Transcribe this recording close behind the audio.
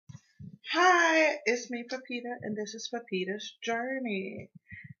Hi, it's me, Pepita, and this is Pepita's Journey.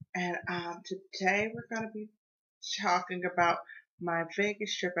 And today we're going to be talking about my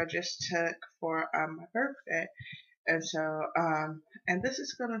Vegas trip I just took for my birthday. And and this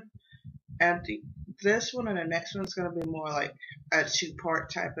is going to, and this one and the next one is going to be more like a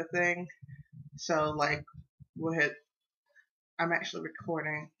two-part type of thing. So, like, with I'm actually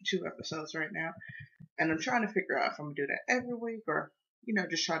recording two episodes right now, and I'm trying to figure out if I'm going to do that every week or,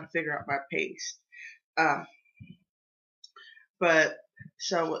 just trying to figure out my pace. Um, But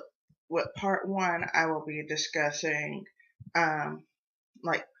so with part one, I will be discussing um,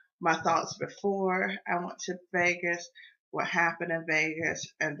 like my thoughts before I went to Vegas, what happened in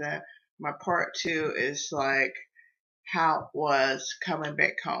Vegas, and then my part two is like how it was coming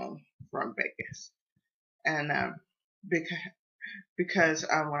back home from Vegas. And because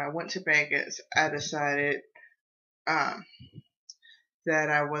when I went to Vegas, I decided um, that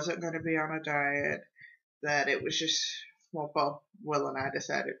I wasn't going to be on a diet, that it was just, well, both Will and I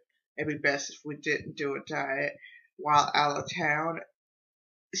decided it'd be best if we didn't do a diet while out of town.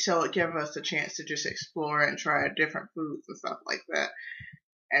 So it gave us a chance to just explore and try different foods and stuff like that.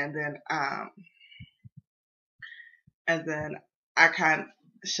 And then, um, and then I kind of,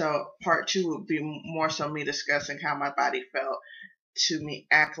 so part two would be more so me discussing how my body felt to me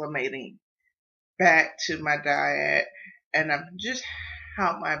acclimating back to my diet and just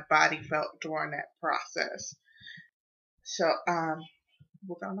how my body felt during that process. So,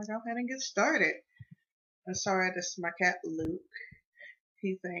 we're gonna go ahead and get started. I'm sorry, this is my cat Luke.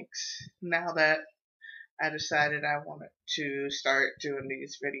 He thinks now that I decided I wanted to start doing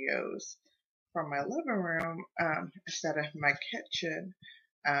these videos from my living room instead of my kitchen,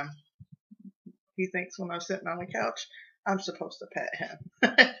 um, he thinks when I'm sitting on the couch, I'm supposed to pet him.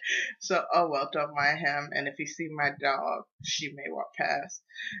 So, oh well, don't mind him. And if you see my dog, she may walk past.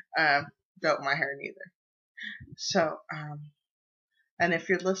 Um, don't mind her neither. So, and if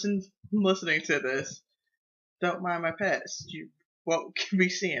you're listening to this, don't mind my pets. You won't be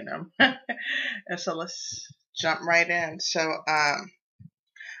seeing them. And so let's jump right in. So,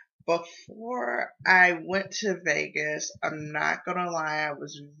 before I went to Vegas, I'm not gonna lie,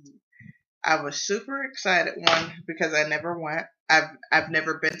 I was super excited. One, because I never went. I've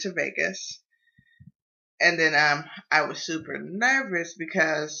never been to Vegas. And then I was super nervous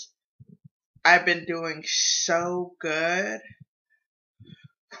because I've been doing so good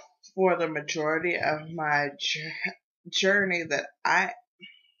for the majority of my journey that I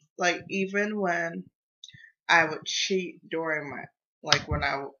like, even when I would cheat during my, like when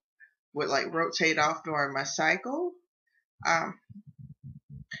I would like rotate off during my cycle, um,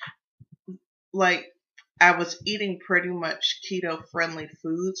 like I was eating pretty much keto friendly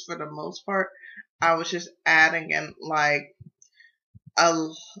foods for the most part. I was just adding in a a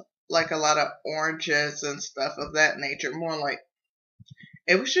lot of oranges and stuff of that nature. More like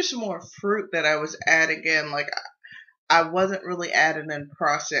it was just more fruit that I was adding in. Like I wasn't really adding in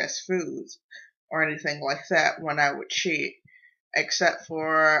processed foods or anything like that when I would cheat, except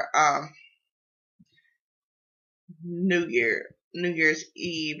for New Year's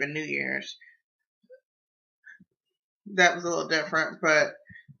Eve and New Year's. That was a little different, but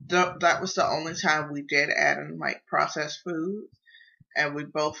that was the only time we did add in like processed foods, and we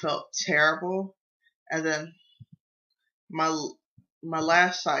both felt terrible. And then my my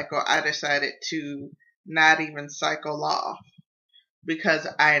last cycle, I decided to not even cycle off because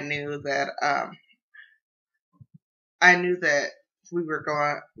I knew that we were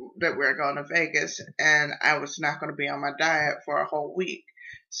going to Vegas, and I was not going to be on my diet for a whole week.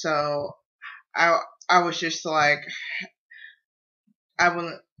 So I was just like, I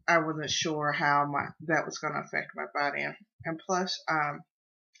wasn't sure how that was going to affect my body, and plus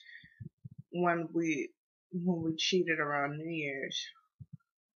when we cheated around New Year's,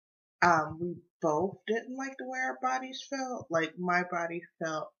 we both didn't like the way our bodies felt. Like my body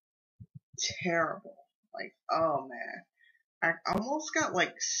felt terrible. Like, oh man, I almost got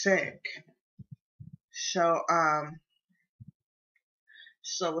like sick. So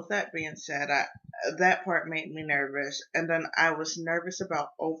so with that being said, that part made me nervous, and then I was nervous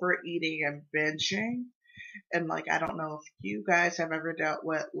about overeating and binging. And like, I don't know if you guys have ever dealt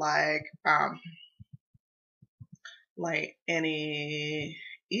with like any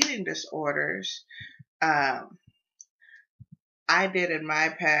eating disorders. Um, I did in my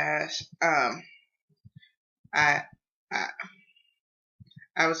past. I, I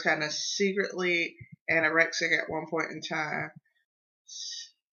I was kind of secretly anorexic at one point in time.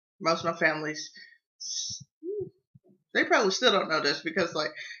 Most of my families, they probably still don't know this because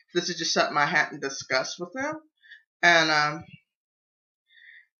like this is just something I hadn't discussed with them. And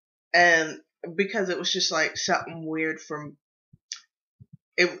And because it was just like something weird from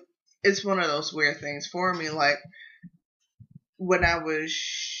it, it's one of those weird things for me. Like when I was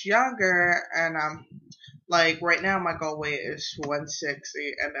younger, and I'm like right now, my goal weight is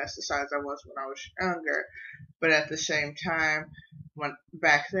 160, and that's the size I was when I was younger. But at the same time, when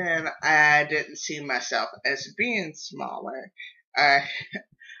back then, I didn't see myself as being smaller. I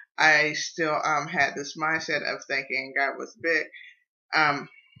I still had this mindset of thinking I was big, um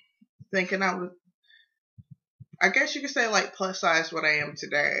thinking I was, I guess you could say, like plus size what I am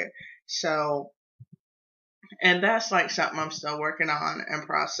today. So, and that's like something I'm still working on and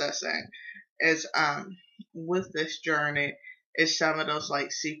processing is with this journey is some of those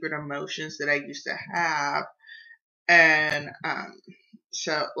like secret emotions that I used to have. And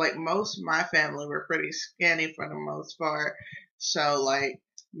so like most of my family were pretty skinny for the most part. So like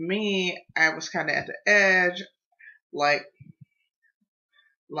me, I was kind of at the edge, like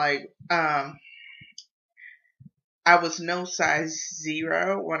like I was no size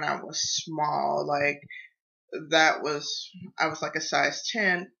zero when I was small. Like that was, I was like a size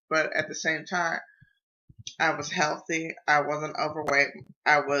 10, but at the same time, I was healthy. I wasn't overweight.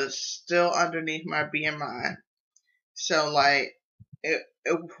 I was still underneath my BMI. So like it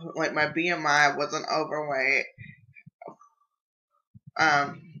like my BMI wasn't overweight.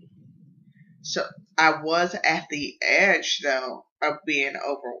 Um, so I was at the edge though of being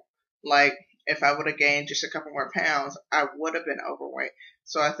over. Like if I would have gained just a couple more pounds, I would have been overweight.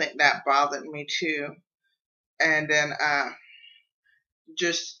 So I think that bothered me too. And then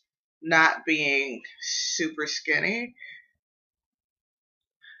just not being super skinny.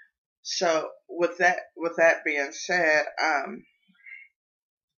 So with that being said,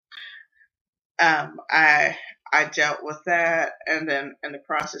 I dealt with that, and then in the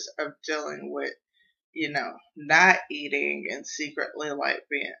process of dealing with not eating and secretly like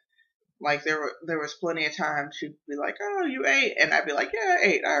being like there was plenty of times she'd be like, oh, you ate, and I'd be like, yeah, I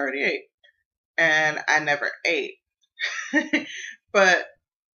ate, I already ate, and I never ate. But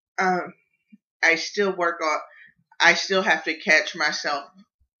um I still work on, I still have to catch myself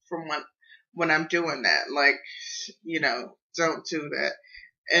from when I'm doing that. Like, don't do that.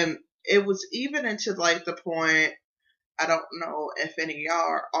 And it was even into like the point, I don't know if any of y'all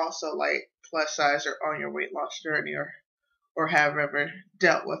are also like plus size or on your weight loss journey, or have ever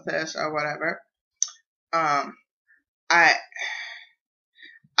dealt with this or whatever. Um, I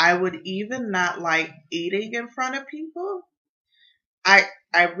I would even not like eating in front of people. I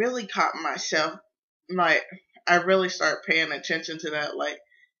really caught myself, like, I really start paying attention to that, like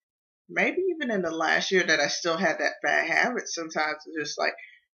maybe even in the last year, that I still had that bad habit sometimes. It's just like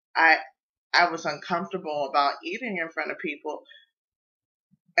I I was uncomfortable about eating in front of people.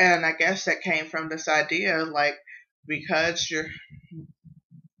 And I guess that came from this idea, like, because you're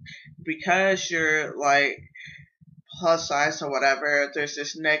because you're like plus size or whatever, there's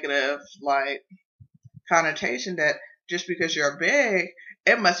this negative like connotation that just because you're big,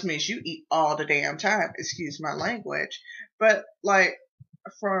 it must mean you eat all the damn time. Excuse my language. But like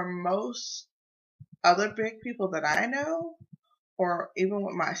for most other big people that I know, or even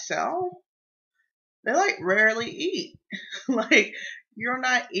with myself, they like rarely eat. Like you're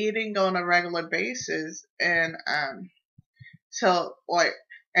not eating on a regular basis, and so like,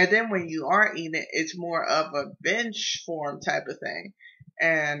 and then when you are eating, it's more of a binge form type of thing,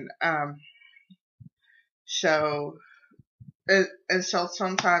 and so and so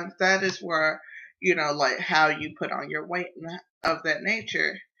sometimes that is where like how you put on your weight and of that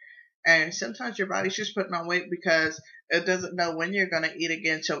nature. And sometimes your body's just putting on weight because it doesn't know when you're going to eat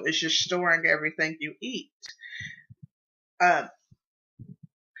again, so it's just storing everything you eat. Uh,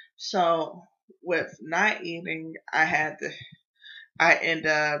 so with not eating, I end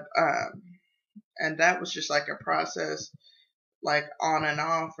up, and that was just like a process, like on and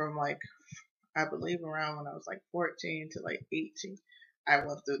on from like, I believe around when I was like 14 to like 18. I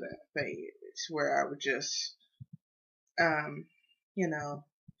went through that phase where I would just, um, you know,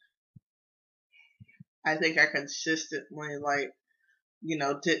 I think I consistently like,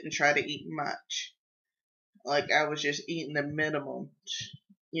 didn't try to eat much. Like I was just eating the minimum,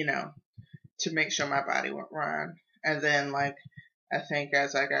 you know, to make sure my body would run. And then like I think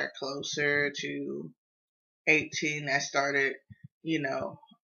as I got closer to 18, I started, you know,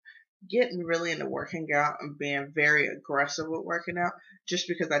 getting really into working out and being very aggressive with working out just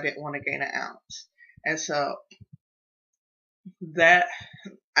because I didn't want to gain an ounce. And so that,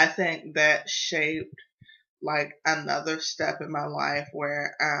 I think that shaped like another step in my life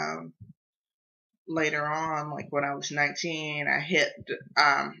where later on, like when I was 19,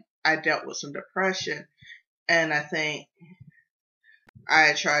 I dealt with some depression. And I think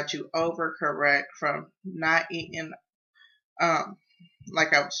I tried to overcorrect from not eating um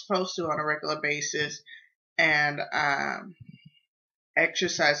like I was supposed to on a regular basis, and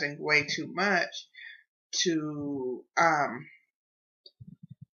exercising way too much, to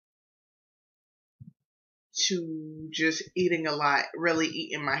just eating a lot, really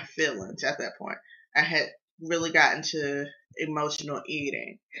eating my feelings at that point. I had really gotten to emotional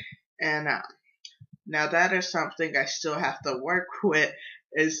eating. And now that is something I still have to work with,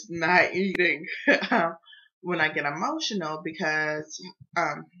 is not eating when I get emotional, because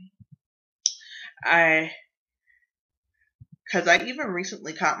um, I, because I even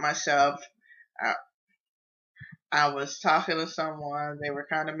recently caught myself. I, I was talking to someone, they were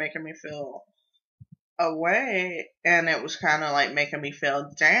kind of making me feel away, and it was kind of like making me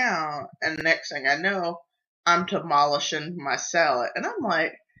feel down. And the next thing I know, I'm demolishing my salad, and I'm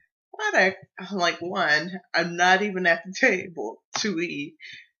like, why? Like, one, I'm not even at the table to eat.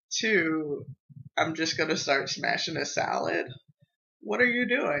 Two, I'm just gonna start smashing a salad. What are you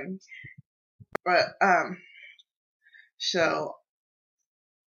doing? But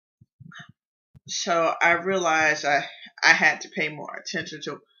so I realized I had to pay more attention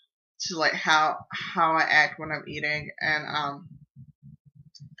to like how I act when I'm eating,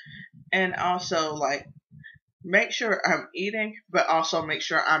 and also like make sure I'm eating, but also make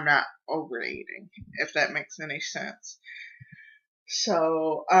sure I'm not overeating, if that makes any sense.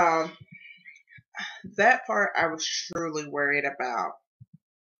 So, that part I was truly worried about.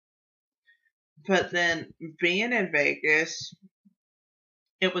 But then being in Vegas,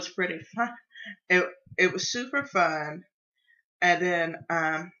 it was pretty fun. It, it was super fun. And then,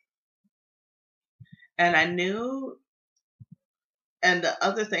 and I knew, and the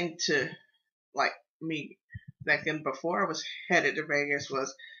other thing to like me thinking before I was headed to Vegas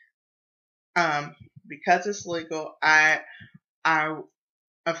was, because it's legal, I, I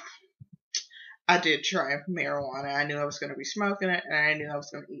did try marijuana. I knew I was going to be smoking it, and I knew I was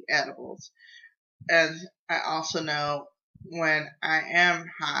going to eat edibles. And I also know when I am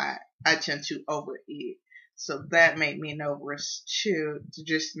high, I tend to overeat. So that made me nervous too, to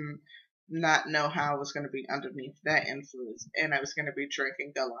just not know how I was going to be underneath that influence. And I was going to be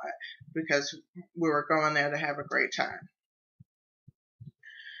drinking a lot because we were going there to have a great time.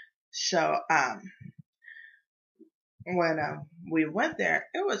 So, when we went there,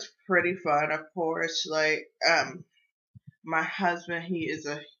 it was pretty fun. Of course, like my husband, he's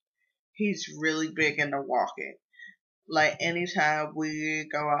really big into walking. Like anytime we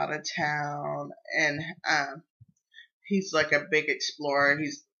go out of town, and he's like a big explorer.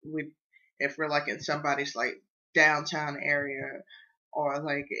 We if we're like in somebody's like downtown area, or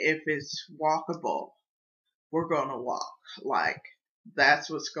like if it's walkable, we're gonna walk. Like that's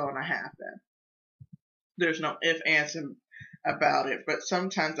what's gonna happen. There's no ifs, ands, and about it. But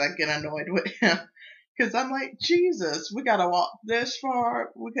sometimes I get annoyed with him because I'm like, Jesus, we gotta walk this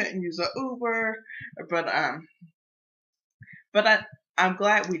far. We couldn't use a Uber, but I'm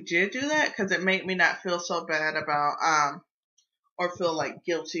glad we did do that, because it made me not feel so bad about or feel like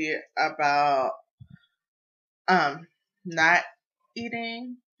guilty about um not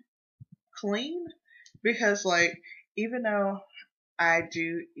eating clean, because like even though I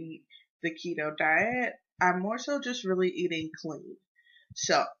do eat the keto diet, I'm more so just really eating clean.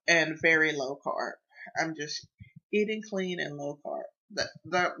 So, and very low carb. I'm just eating clean and low carb.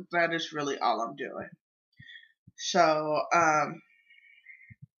 That is really all I'm doing. So,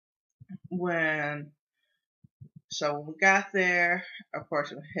 when when we got there, of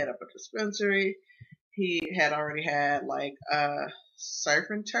course we hit up a dispensary. He had already had like a surf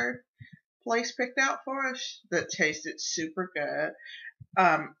and turf place picked out for us that tasted super good.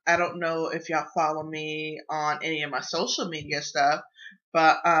 I don't know if y'all follow me on any of my social media stuff,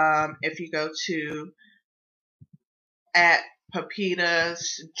 but if you go to at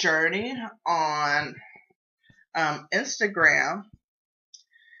Pepita's Journey on Instagram,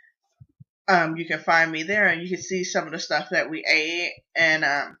 you can find me there, and you can see some of the stuff that we ate, and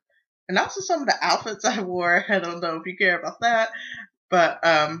also some of the outfits I wore. I don't know if you care about that, but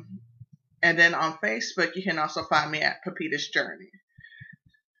and then on Facebook you can also find me at Pepita's Journey,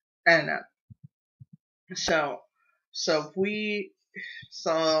 and so so we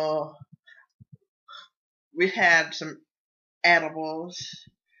so we had some edibles.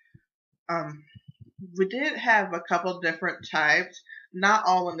 Um, we did have a couple different types, not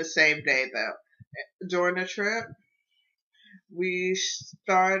all on the same day though. During the trip, we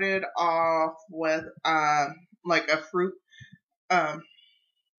started off with like a fruit um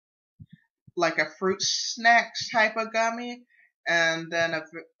like a fruit snacks type of gummy, and then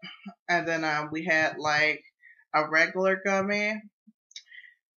we had like a regular gummy,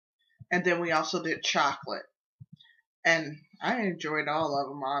 And then we also did chocolate. And I enjoyed all of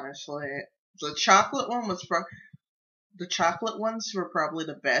them, honestly. The chocolate one was the chocolate ones were probably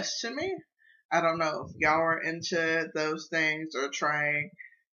the best to me. I don't know if y'all are into those things or trying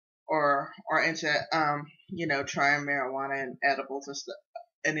or into trying marijuana and edibles and stuff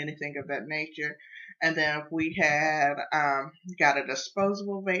and anything of that nature. And then we had got a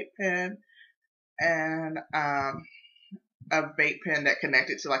disposable vape pen and a vape pen that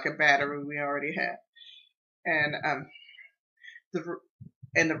connected to like a battery we already had. And the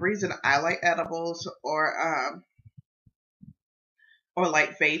the reason I like edibles or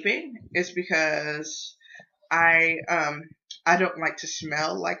like vaping is because I don't like to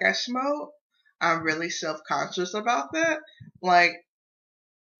smell like I smoke. I'm really self conscious about that. Like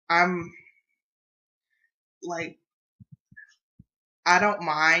I'm like I don't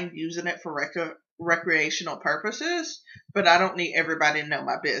mind using it for recreational purposes, but I don't need everybody to know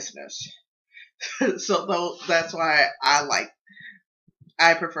my business. So that's why I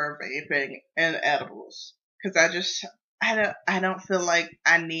prefer vaping and edibles because I don't feel like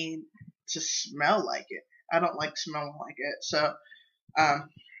I need to smell like it. I don't like smelling like it. So um,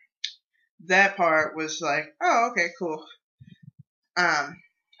 that part was like, oh, okay, cool. Um,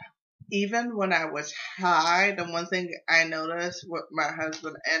 Even when I was high, the one thing I noticed with my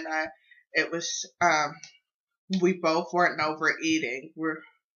husband and I, it was we both weren't overeating.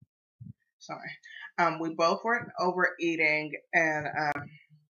 Sorry, we both weren't overeating, and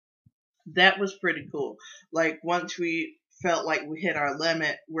that was pretty cool. Like once we felt like we hit our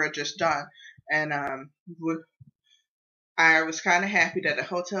limit, we're just done. And I was kind of happy that the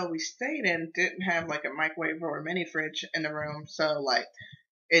hotel we stayed in didn't have like a microwave or a mini fridge in the room, so like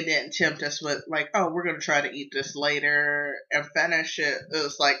it didn't tempt us with like, oh, we're gonna try to eat this later and finish it. It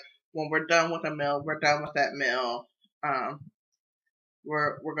was like when we're done with a meal, we're done with that meal. Um,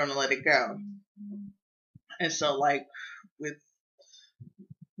 we're gonna let it go. And so like with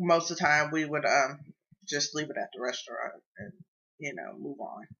most of the time we would just leave it at the restaurant and move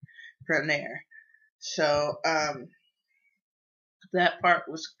on from there. So that part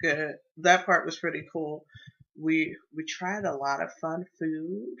was good. That part was pretty cool. We tried a lot of fun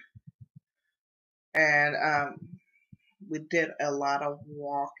food and we did a lot of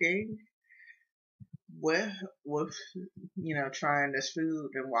walking with with trying this food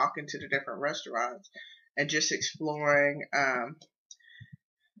and walking to the different restaurants and just exploring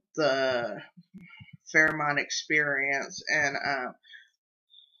the Fairmont experience and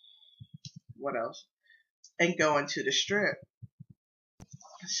what else and going to the strip.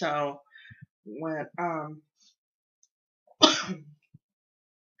 So when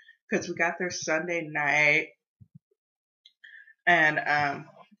because we got there Sunday night and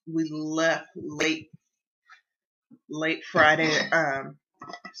we left late Friday.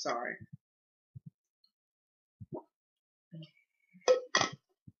 Sorry.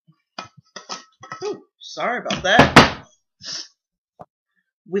 Ooh, sorry about that.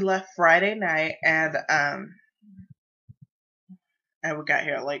 We left Friday night and we got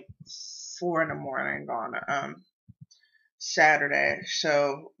here at like 4 in the morning on Saturday.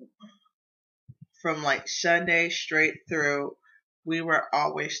 So from like Sunday straight through, we were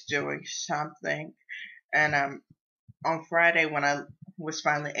always doing something. And on Friday when I was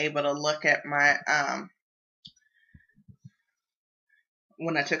finally able to look at my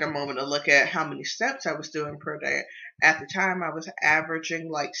when I took a moment to look at how many steps I was doing per day, at the time I was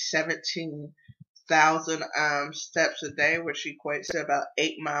averaging like 17,000 steps a day, which equates to about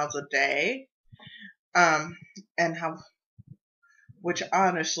 8 miles a day. And how which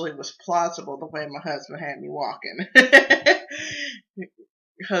honestly was plausible the way my husband had me walking.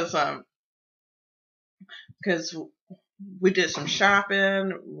 Because because we did some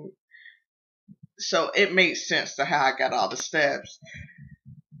shopping, so it made sense to how I got all the steps.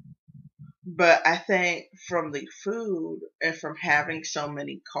 But I think from the food and from having so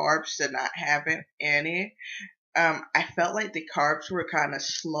many carbs to not having any, I felt like the carbs were kind of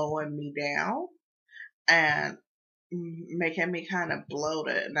slowing me down and making me kind of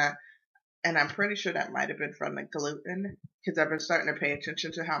bloated. And I'm pretty sure that might have been from the gluten because I've been starting to pay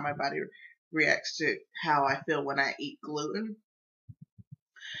attention to how my body reacts to how I feel when I eat gluten.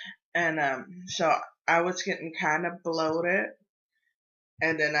 And so I was getting kind of bloated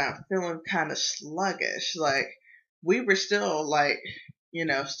and then feeling kind of sluggish. Like we were still like,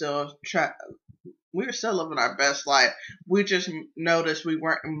 still we were still living our best life. We just noticed we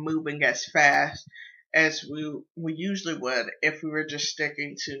weren't moving as fast as we usually would if we were just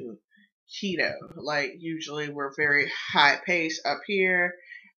sticking to keto. Like usually we're very high pace up here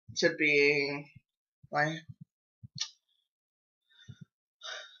to being like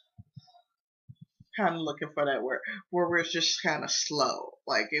kind of looking for that word, where we're just kind of slow.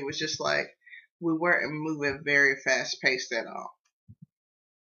 Like it was just like we weren't moving very fast paced at all.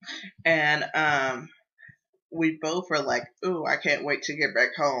 And we both were like, "Ooh, I can't wait to get back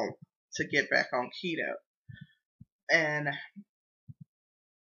home to get back on keto." And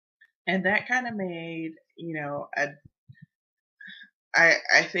that kind of made,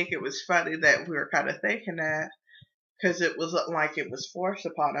 I think it was funny that we were kind of thinking that, because it wasn't like it was forced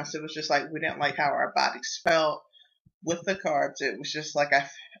upon us. It was just like we didn't like how our bodies felt with the carbs. It was just like I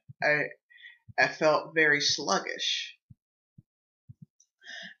I felt very sluggish.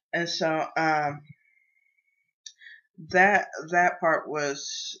 And so that part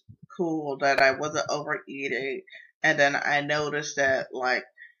was cool, that I wasn't overeating. And then I noticed that I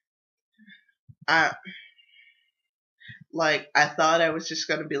I thought I was just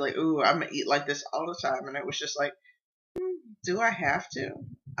gonna be like, ooh, I'm gonna eat like this all the time, and it was just like, do I have to?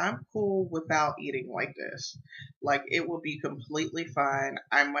 I'm cool without eating like this. Like it will be completely fine.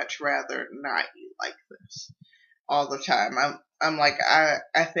 I much rather not eat like this all the time. I'm like,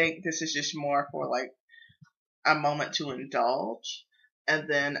 I think this is just more for like a moment to indulge, and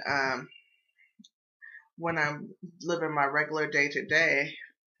then when I'm living my regular day to day,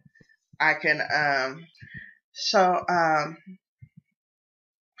 I can so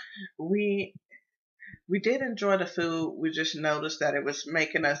we we did enjoy the food. We just noticed that it was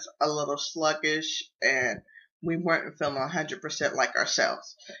making us a little sluggish, and we weren't feeling 100% like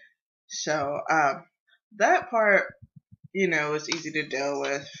ourselves. So that part, was easy to deal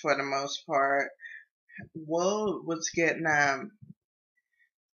with for the most part. Will was getting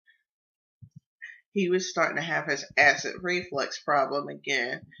he was starting to have his acid reflux problem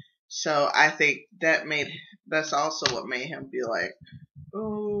again. So I think that's also what made him be like,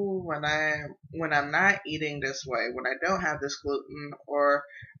 "Ooh, when I'm not eating this way, when I don't have this gluten or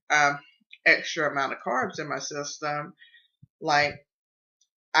um, extra amount of carbs in my system, like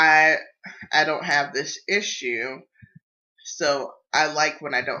I I don't have this issue. So I like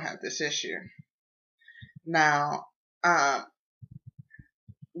when I don't have this issue." Now, um,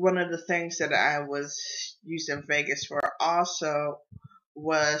 one of the things that I was using Vegas for also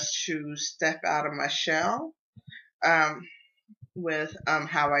was to step out of my shell, um, with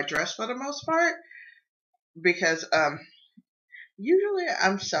how I dress for the most part, because usually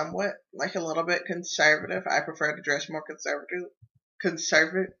I'm somewhat like a little bit conservative. I prefer to dress more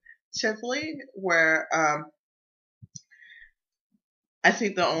conservatively, where I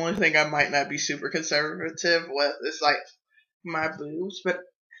think the only thing I might not be super conservative with is like my boobs, but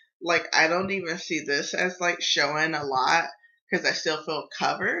like I don't even see this as like showing a lot because I still feel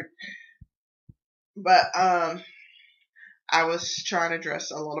covered. But I was trying to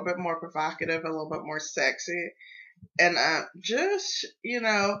dress a little bit more provocative, a little bit more sexy, and just be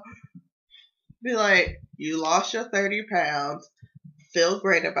like, you lost your 30 pounds, feel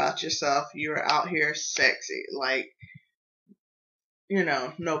great about yourself, you're out here sexy, like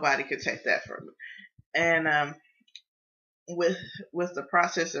nobody could take that from me. And with the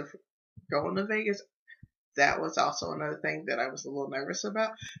process of going to Vegas, that was also another thing that I was a little nervous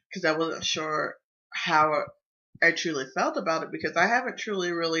about, because I wasn't sure how I truly felt about it, because I haven't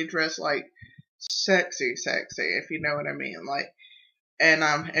truly really dressed like sexy, if you know what I mean. Like,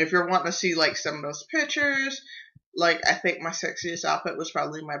 and if you're wanting to see like some of those pictures, like I think my sexiest outfit was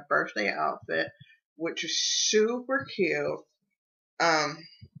probably my birthday outfit, which is super cute. Um,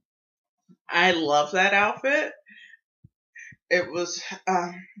 I love that outfit. It was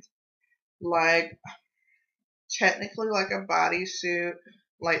like technically like a bodysuit,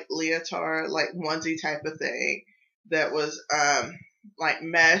 like leotard, like onesie type of thing that was like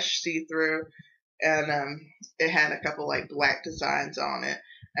mesh see through, and it had a couple like black designs on it,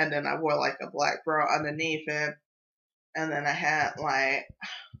 and then I wore like a black bra underneath it, and then I had like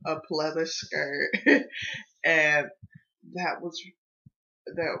a pleather skirt, and that was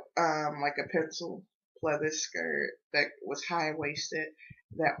the like a pencil pleather skirt that was high waisted,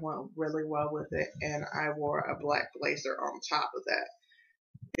 that went really well with it, and I wore a black blazer on top of that.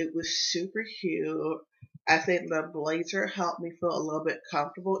 It was super cute. I think the blazer helped me feel a little bit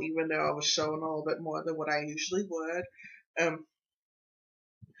comfortable, even though I was showing a little bit more than what I usually would. Um,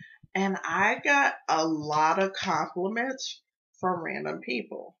 and I got a lot of compliments from random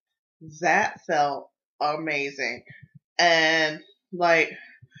people. That felt amazing. And like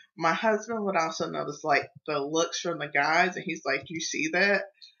my husband would also notice like the looks from the guys, and he's like, "You see that?"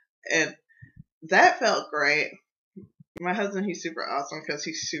 And that felt great. My husband, he's super awesome because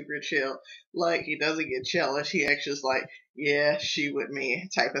he's super chill. Like he doesn't get jealous. He actually is like, "Yeah, she with me,"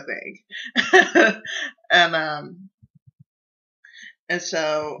 type of thing. and um and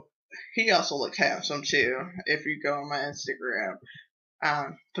so he also looked handsome too. If you go on my Instagram,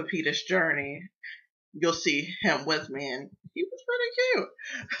 Pepita's Journey, you'll see him with me, and he was pretty cute.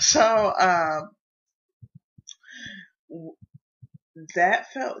 So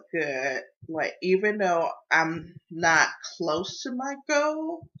that felt good. Like, even though I'm not close to my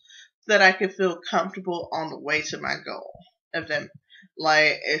goal, that I could feel comfortable on the way to my goal. If then,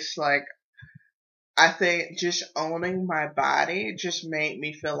 like, it's like, I think just owning my body just made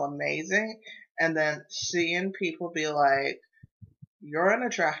me feel amazing. And then seeing people be like, you're an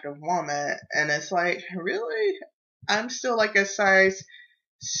attractive woman. And it's like, really? I'm still like a size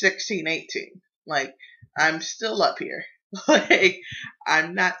 16, 18. Like, I'm still up here. Like,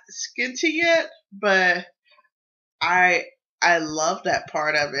 I'm not skinty yet, but I I love that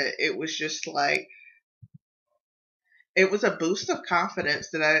part of it. It was just like, it was a boost of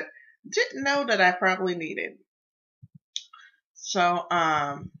confidence that I didn't know that I probably needed. So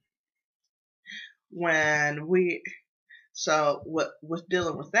when we so with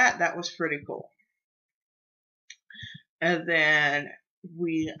dealing with that, that was pretty cool. And then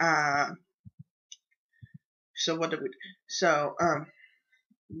we so what did we so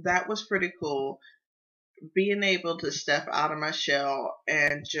that was pretty cool, being able to step out of my shell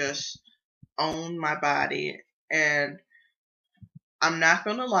and just own my body. And I'm not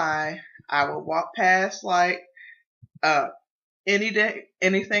gonna lie, I would walk past like uh any day,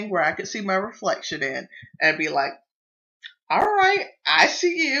 anything where I could see my reflection in, and be like, all right, I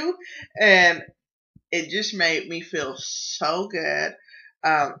see you. And it just made me feel so good.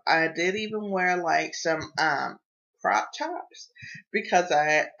 I did even wear like some crop tops, because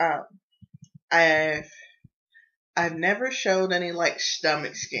I've I've never showed any like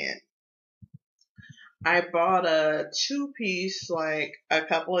stomach skin. I bought a two piece like a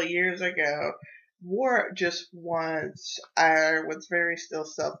couple of years ago. Wore it just once. I was very still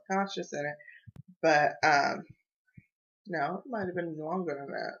self conscious in it, but no, it might have been longer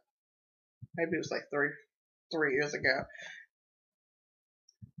than that. Maybe it was like three years ago.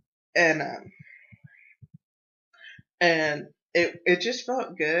 And and it just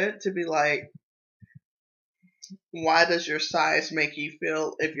felt good to be like, why does your size make you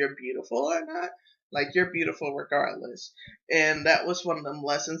feel if you're beautiful or not? Like, you're beautiful regardless. And that was one of them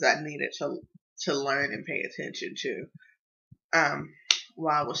lessons I needed to learn and pay attention to um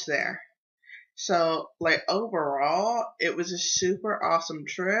while I was there. So, like, overall, it was a super awesome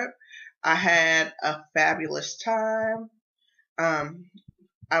trip. I had a fabulous time. Um,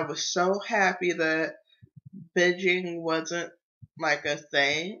 I was so happy that binging wasn't like a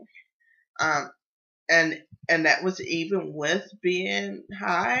thing. Um, and and that was even with being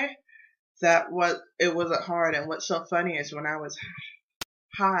high. That was it wasn't hard. And what's so funny is when I was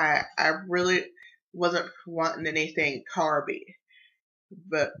high, I really wasn't wanting anything carby.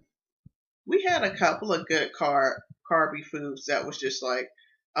 But we had a couple of good carby foods that was just like,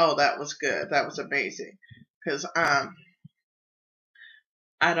 oh, that was good. That was amazing. Because I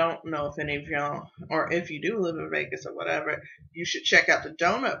don't know if any of y'all, or if you do live in Vegas or whatever, you should check out the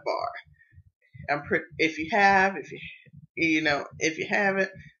Donut Bar. If you have, if you haven't,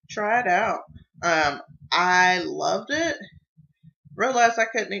 try it out. I loved it. Realized I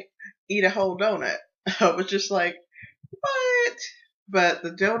couldn't eat a whole donut. I was just like, what? But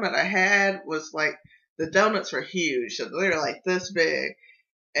the donut I had was like, the donuts were huge, so they were like this big.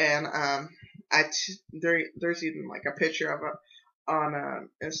 And there's even like a picture of it on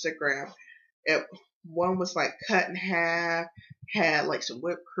Instagram. It One was like cut in half, had like some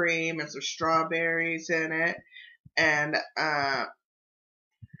whipped cream and some strawberries in it, and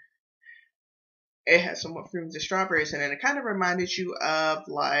it had some whipped cream and strawberries in it. It kind of reminded you of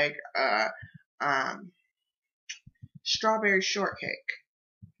like um, strawberry shortcake.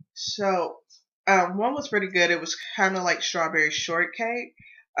 So one was pretty good. It was kind of like strawberry shortcake.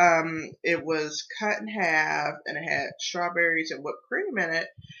 It was cut in half and it had strawberries and whipped cream in it,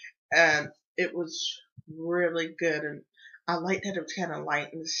 and it was really good. And I liked that it was kind of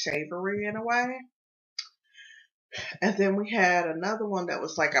light and savory in a way. And then we had another one that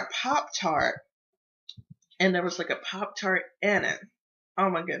was like a Pop Tart, and there was like a Pop Tart in it. Oh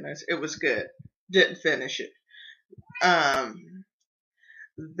my goodness, it was good. Didn't finish it. Um,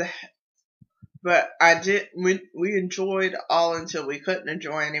 the, but I did. We enjoyed all until we couldn't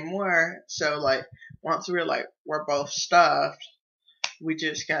enjoy anymore. So like once we were like we're both stuffed, we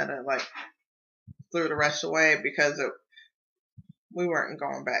just kind of like threw the rest away because we weren't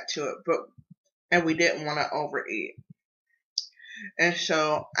going back to it. But and we didn't want to overeat. And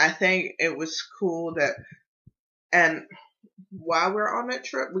so I think it was cool that, and while we're on that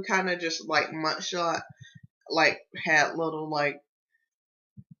trip, we kind of just like munched a lot, like had little like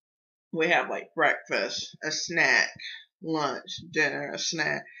we have like breakfast, a snack, lunch, dinner, a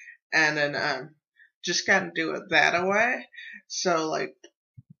snack, and then just kind of do it that way. So like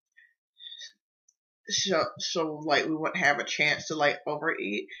like we wouldn't have a chance to like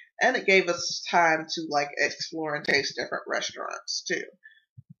overeat, and it gave us time to like explore and taste different restaurants too.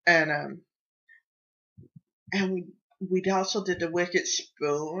 And and we also did the Wicked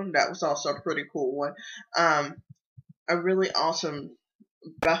Spoon. That was also a pretty cool one. A really awesome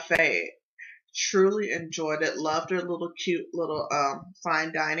buffet. Truly enjoyed it. Loved their little cute little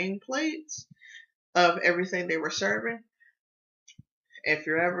fine dining plates of everything they were serving. If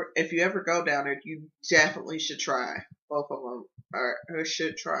you ever go down there, you definitely should try both of them, or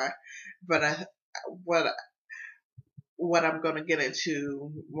should try. But what what I'm gonna get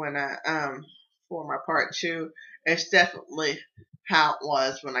into when I for my part two is definitely how it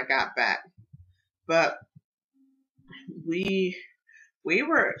was when I got back. But we we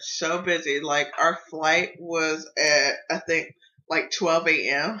were so busy. Like our flight was at I think like 12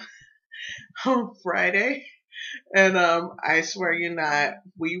 a.m. on Friday, and I swear you not,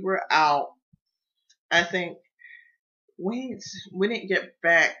 we were out. I think we didn't get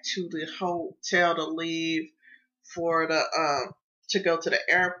back to the hotel to leave for the to go to the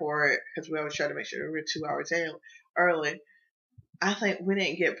airport because we always try to make sure we were 2 hours early. I think we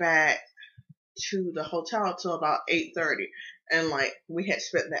didn't get back to the hotel until about 8:30, and like we had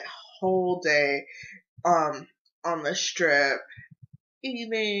spent that whole day um on the strip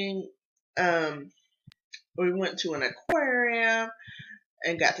eating. Um, we went to an aquarium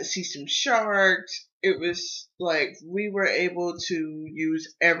and got to see some sharks. It was like we were able to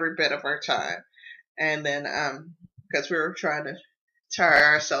use every bit of our time. And then, because we were trying to tire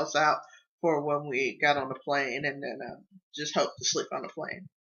ourselves out for when we got on the plane, and then just hope to sleep on the plane.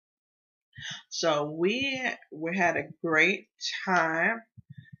 So we had a great time.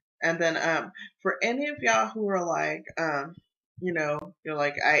 And then for any of y'all who are like you're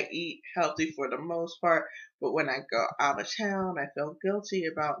like, I eat healthy for the most part, but when I go out of town, I feel guilty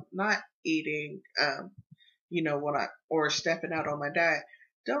about not eating what I or stepping out on my diet.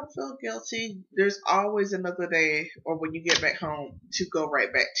 Don't feel guilty. There's always another day, or when you get back home, to go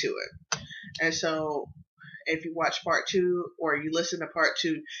right back to it. And so if you watch part two or you listen to part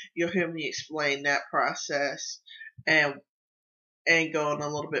two, you'll hear me explain that process and going a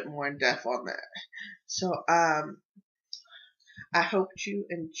little bit more in depth on that. So I hope you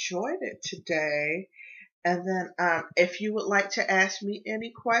enjoyed it today. And then if you would like to ask me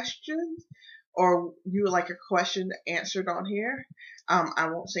any questions, or you would like a question answered on here, I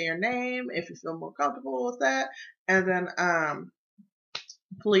won't say your name if you feel more comfortable with that. And then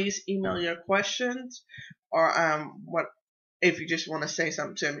please email your questions, or what if you just want to say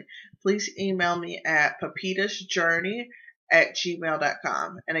something to me, please email me at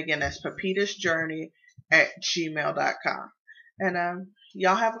papitasjourney@gmail.com. And again, that's papitasjourney@gmail.com. And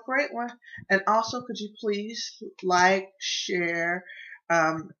y'all have a great one. And also, could you please like, share,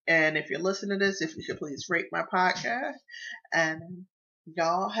 and if you're listening to this, if you could please rate my podcast. And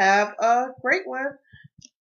y'all have a great one.